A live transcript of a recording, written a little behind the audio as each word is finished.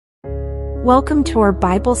Welcome to our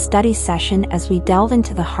Bible study session as we delve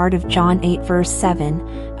into the heart of John 8 verse 7,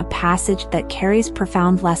 a passage that carries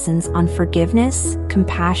profound lessons on forgiveness,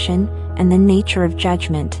 compassion, and the nature of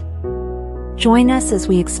judgment. Join us as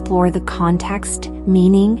we explore the context,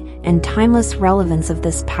 meaning, and timeless relevance of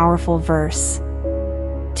this powerful verse.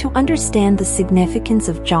 To understand the significance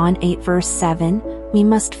of John 8 verse 7, we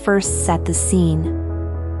must first set the scene.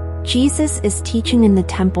 Jesus is teaching in the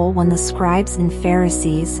temple when the scribes and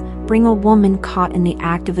Pharisees bring a woman caught in the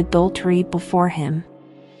act of adultery before him.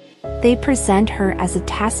 They present her as a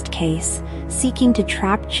test case, seeking to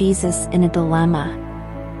trap Jesus in a dilemma.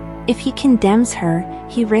 If he condemns her,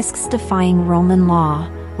 he risks defying Roman law,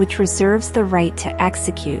 which reserves the right to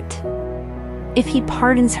execute. If he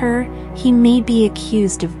pardons her, he may be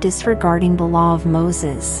accused of disregarding the law of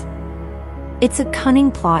Moses. It's a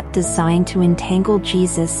cunning plot designed to entangle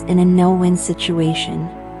Jesus in a no-win situation.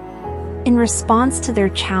 In response to their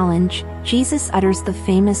challenge, Jesus utters the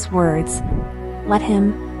famous words, "Let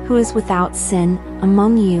him, who is without sin,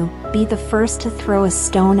 among you, be the first to throw a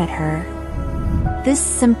stone at her." This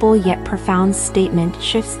simple yet profound statement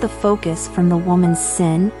shifts the focus from the woman's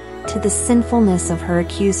sin to the sinfulness of her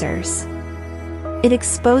accusers. It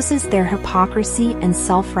exposes their hypocrisy and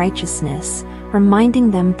self-righteousness,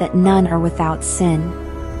 reminding them that none are without sin.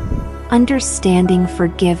 Understanding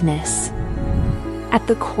forgiveness. At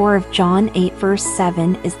the core of John 8 verse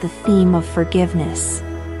 7 is the theme of forgiveness.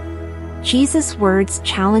 Jesus' words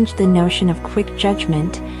challenge the notion of quick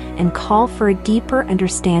judgment and call for a deeper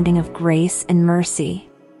understanding of grace and mercy.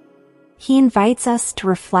 He invites us to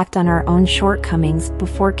reflect on our own shortcomings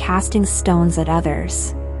before casting stones at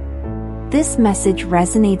others. This message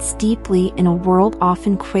resonates deeply in a world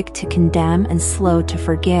often quick to condemn and slow to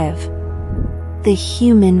forgive. The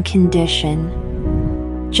human condition.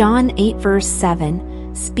 John 8 verse 7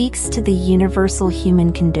 speaks to the universal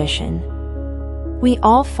human condition. We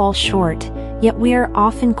all fall short, yet we are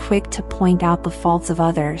often quick to point out the faults of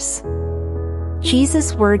others.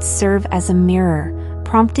 Jesus' words serve as a mirror,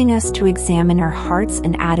 prompting us to examine our hearts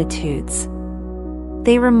and attitudes.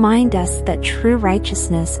 They remind us that true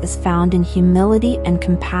righteousness is found in humility and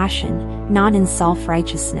compassion, not in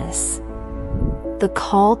self-righteousness. The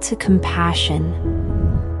call to compassion.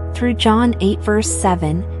 Through John 8 verse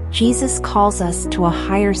 7, Jesus calls us to a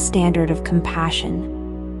higher standard of compassion.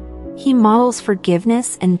 He models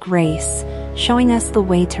forgiveness and grace, showing us the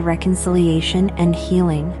way to reconciliation and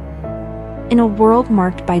healing. In a world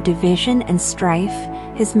marked by division and strife,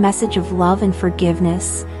 his message of love and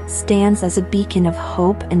forgiveness stands as a beacon of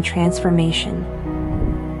hope and transformation.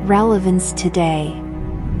 Relevance today.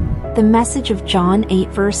 The message of John 8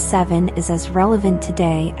 verse 7 is as relevant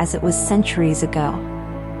today as it was centuries ago.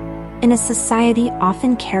 In a society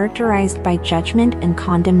often characterized by judgment and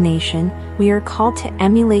condemnation, we are called to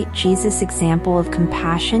emulate Jesus' example of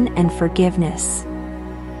compassion and forgiveness.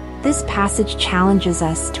 This passage challenges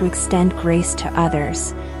us to extend grace to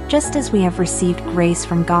others, just as we have received grace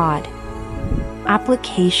from God.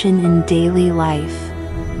 Application in daily life.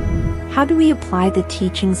 How do we apply the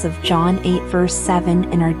teachings of John 8 verse 7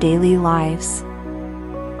 in our daily lives?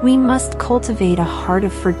 We must cultivate a heart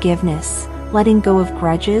of forgiveness, letting go of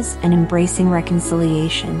grudges and embracing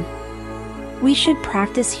reconciliation. We should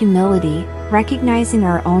practice humility, recognizing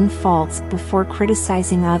our own faults before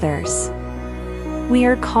criticizing others. We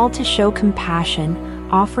are called to show compassion,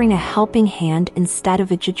 offering a helping hand instead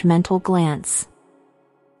of a judgmental glance.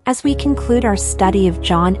 As we conclude our study of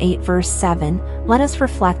John 8 verse 7, let us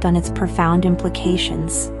reflect on its profound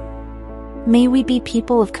implications. May we be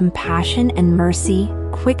people of compassion and mercy,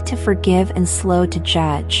 quick to forgive and slow to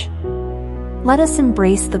judge. Let us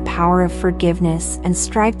embrace the power of forgiveness and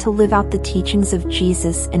strive to live out the teachings of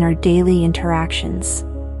Jesus in our daily interactions.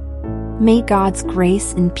 May God's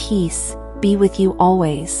grace and peace be with you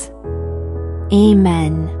always.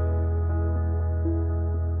 Amen.